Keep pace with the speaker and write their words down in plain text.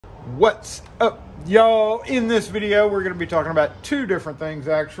What's up, y'all? In this video, we're going to be talking about two different things,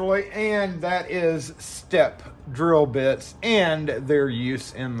 actually, and that is step drill bits and their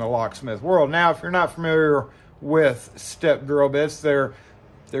use in the locksmith world. Now, if you're not familiar with step drill bits, they're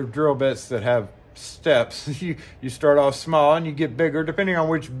drill bits that have steps. You start off small and you get bigger. Depending on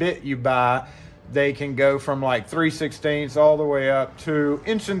which bit you buy, they can go from like 3/16 all the way up to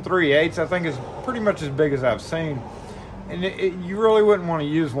 1 3/8. I think is pretty much as big as I've seen. And you really wouldn't want to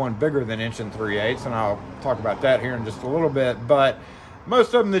use one bigger than 1 3/8, and I'll talk about that here in just a little bit. But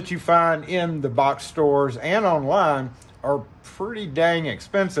most of them that you find in the box stores and online are pretty dang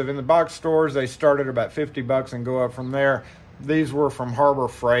expensive. In the box stores, they start at about $50 and go up from there. These were from Harbor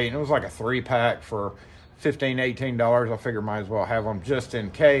Freight, and it was like a 3-pack for $15, $18. I figure might as well have them just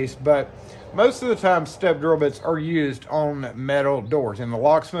in case. But most of the time, step drill bits are used on metal doors. In the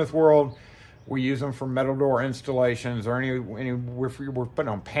locksmith world, we use them for metal door installations or any we're putting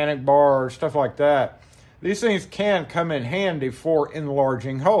on panic bars, stuff like that. These things can come in handy for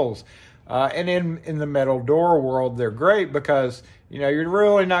enlarging holes. And in the metal door world, they're great because, you're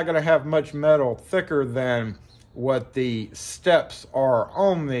really not going to have much metal thicker than what the steps are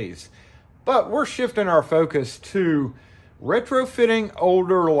on these. But we're shifting our focus to retrofitting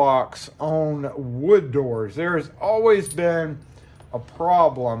older locks on wood doors. There has always been a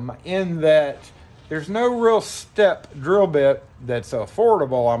problem in that there's no real step drill bit that's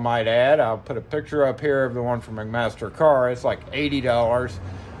affordable, I might add. I'll put a picture up here of the one from McMaster Carr. It's like $80,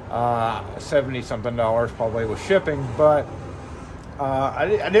 70 something dollars probably with shipping, but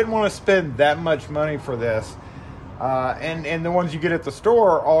I didn't want to spend that much money for this. And the ones you get at the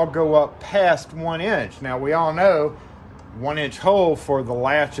store all go up past 1 inch. Now we all know 1 inch hole for the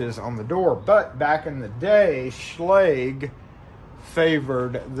latches on the door, but back in the day, Schlage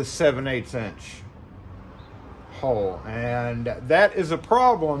favored the 7/8 inch hole, and that is a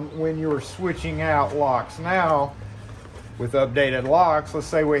problem when you're switching out locks. Now with updated locks, let's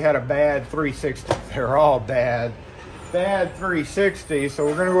say we had a bad 360. They're all bad 360. So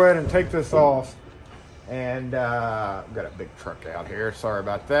we're going to go ahead and take this off, and I've got a big truck out here, sorry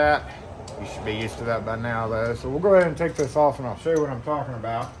about that. You should be used to that by now though. So we'll go ahead and take this off and I'll show you what I'm talking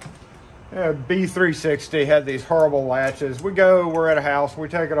about. B360 had these horrible latches. We're at a house, we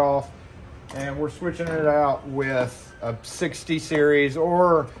take it off, and we're switching it out with a 60 series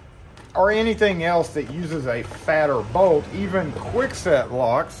or anything else that uses a fatter bolt, even quickset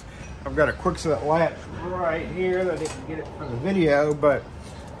locks. I've got a quickset latch right here that I didn't get it for the video, but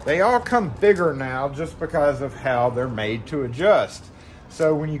they all come bigger now just because of how they're made to adjust.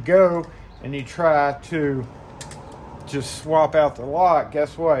 So when you go and you try to just swap out the lock,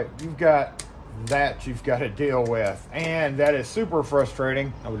 guess what? You've got to deal with, and that is super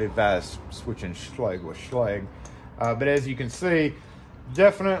frustrating. I would advise switching Schlage with Schlage, but as you can see,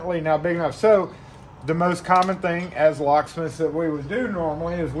 definitely not big enough. So the most common thing as locksmiths that we would do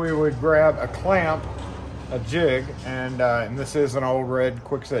normally is we would grab a clamp, a jig, and this is an old red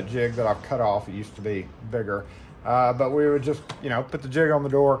quickset jig that I've cut off. It used to be bigger, but we would just put the jig on the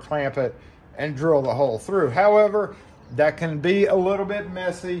door, clamp it, and drill the hole through. However, that can be a little bit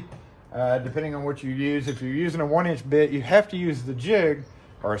messy depending on what you use. If you're using a 1 inch bit, you have to use the jig,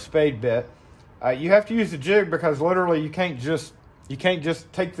 or a spade bit. You have to use the jig because literally you can't just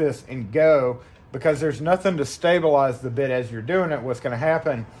take this and go, because there's nothing to stabilize the bit as you're doing it. What's going to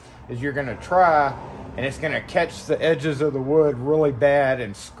happen is you're going to try, and it's going to catch the edges of the wood really bad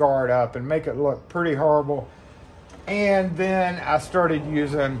and scar it up and make it look pretty horrible. And then I started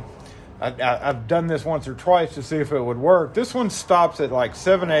using, I've done this once or twice to see if it would work. This one stops at like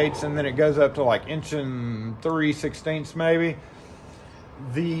 7/8, and then it goes up to like 1 3/16 maybe.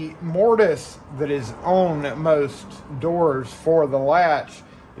 The mortise that is on most doors for the latch,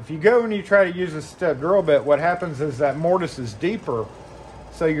 if you go and you try to use a step drill bit, what happens is that mortise is deeper.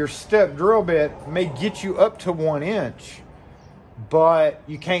 So your step drill bit may get you up to 1 inch, but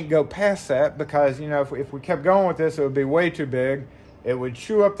you can't go past that because, if we kept going with this, it would be way too big. It would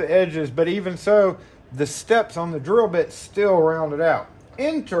chew up the edges, but even so, the steps on the drill bit still round it out.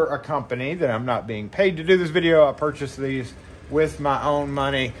 Enter a company that I'm not being paid to do this video. I purchased these with my own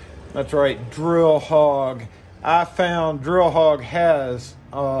money. That's right, Drill Hog. I found Drill Hog has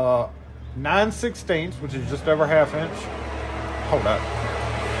 9/16, which is just over 1/2 inch. Hold up.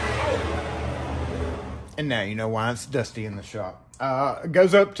 And now you know why it's dusty in the shop. It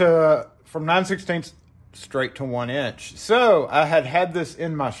goes up to from 9/16 straight to 1 inch. So I had this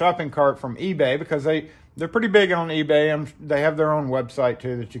in my shopping cart from eBay because they're pretty big on eBay. They have their own website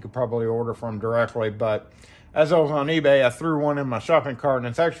too that you could probably order from directly. But as I was on eBay, I threw one in my shopping cart, and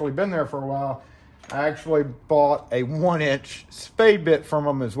it's actually been there for a while. I actually bought a 1-inch spade bit from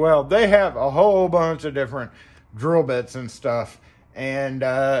them as well. They have a whole bunch of different drill bits and stuff, and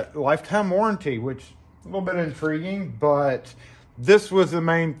lifetime warranty, which is a little bit intriguing, but this was the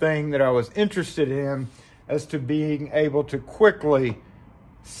main thing that I was interested in, as to being able to quickly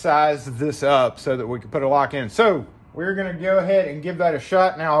size this up so that we could put a lock in. So we're going to go ahead and give that a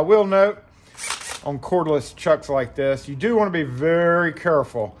shot. Now, I will note, on cordless chucks like this, you do want to be very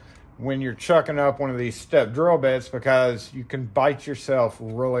careful when you're chucking up one of these step drill bits, because you can bite yourself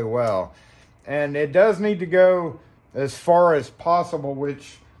really well. And it does need to go as far as possible,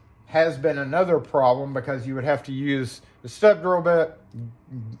 which has been another problem, because you would have to use the step drill bit,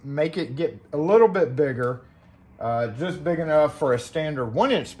 make it get a little bit bigger, just big enough for a standard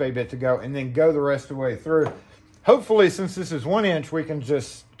 1-inch spade bit to go, and then go the rest of the way through. Hopefully, since this is 1 inch, we can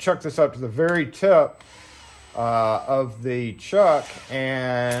just chuck this up to the very tip of the chuck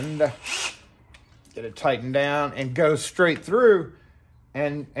and get it tightened down and go straight through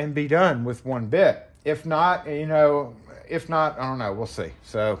and be done with one bit. If not, you know, I don't know, we'll see.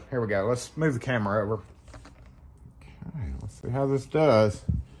 So here we go. Let's move the camera over. Okay, let's see how this does.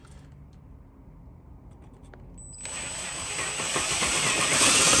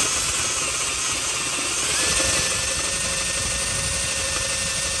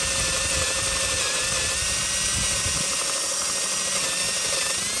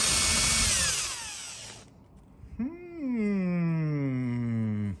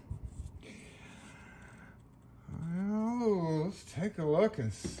 Take a look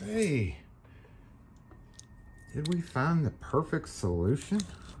and see. Did we find the perfect solution?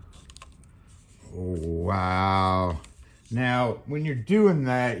 Wow. Now, when you're doing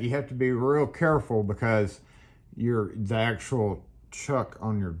that, you have to be real careful, because the actual chuck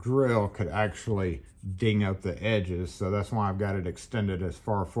on your drill could actually ding up the edges. So that's why I've got it extended as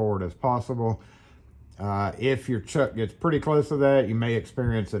far forward as possible. If your chuck gets pretty close to that, you may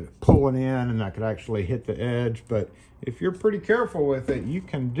experience it pulling in, and that could actually hit the edge. But if you're pretty careful with it, you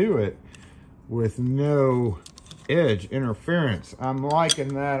can do it with no edge interference. I'm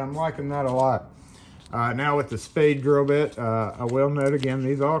liking that. I'm liking that a lot. Now with the spade drill bit, I will note again,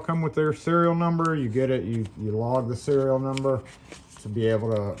 these all come with their serial number. You get it, you log the serial number to be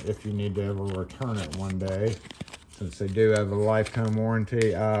able to, if you need to ever return it one day, since they do have a lifetime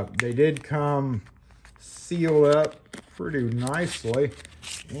warranty. They did come sealed up pretty nicely.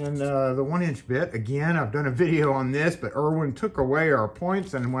 And the 1-inch bit, again, I've done a video on this, but Irwin took away our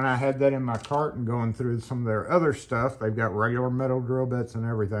points, and when I had that in my cart and going through some of their other stuff, they've got regular metal drill bits and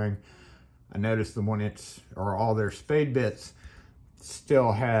everything. I noticed the 1-inch, or all their spade bits,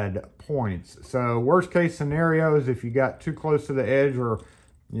 still had points. So worst case scenario is if you got too close to the edge, or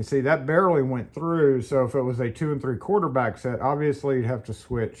you see that barely went through. So if it was a 2 3/4 back set, obviously you'd have to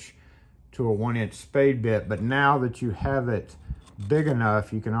switch to a 1-inch spade bit. But now that you have it big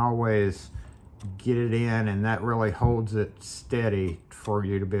enough, you can always get it in, and that really holds it steady for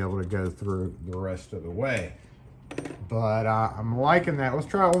you to be able to go through the rest of the way. But I'm liking that. Let's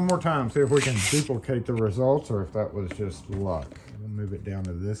try it one more time, see if we can duplicate the results, or if that was just luck. We'll move it down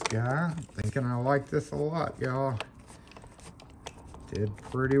to this guy. I'm thinking I like this a lot, y'all. Did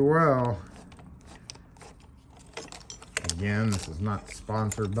pretty well. Again, this is not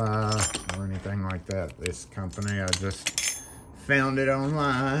sponsored by or anything like that, this company. I just found it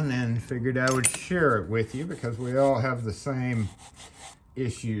online and figured I would share it with you, because we all have the same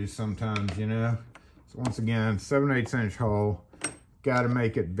issues sometimes, you know. So once again, 7/8 inch hole, got to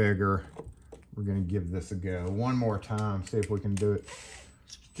make it bigger. We're going to give this a go one more time, see if we can do it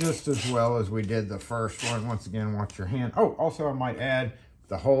just as well as we did the first one. Once again, watch your hand. Oh, also I might add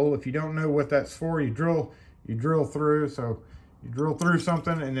the hole. If you don't know what that's for, you drill through. So you drill through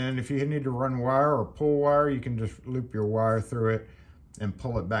something, and then if you need to run wire or pull wire, you can just loop your wire through it and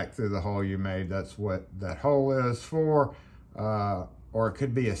pull it back through the hole you made. That's what that hole is for. Or it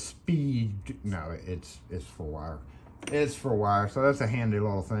could be a speed. No, it's for wire. It's for wire. So that's a handy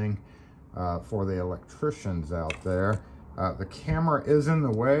little thing for the electricians out there. The camera is in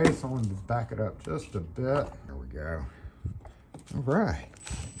the way, so I'm going to back it up just a bit. There we go. All right.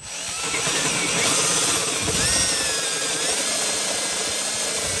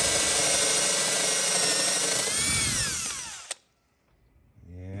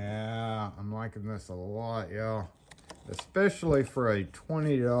 Yeah, I'm liking this a lot, y'all. Especially for a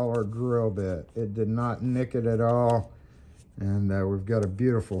 $20 drill bit. It did not nick it at all. And we've got a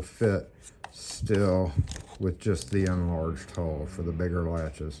beautiful fit still with just the enlarged hole for the bigger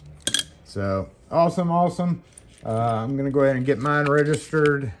latches. So awesome, awesome. I'm gonna go ahead and get mine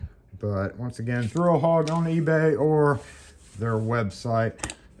registered. But once again, Drill Hog on eBay or their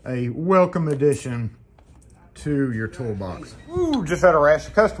website. a welcome addition to your toolbox. Ooh, just had a rash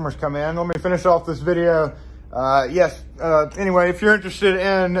of customers come in. Let me finish off this video. Anyway, if you're interested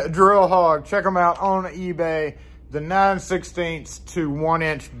in drill hog, check them out on eBay. The 9/16 to 1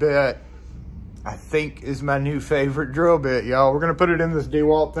 inch bit, I think, is my new favorite drill bit, y'all. We're gonna put it in this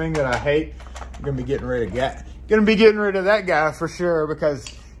DeWalt thing that I hate. I'm gonna be getting rid of that guy for sure, because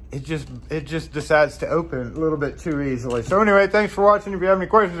it just decides to open a little bit too easily. So anyway, thanks for watching. If you have any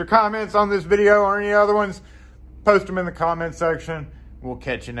questions or comments on this video or any other ones, post them in the comment section. We'll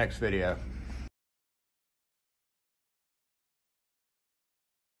catch you next video.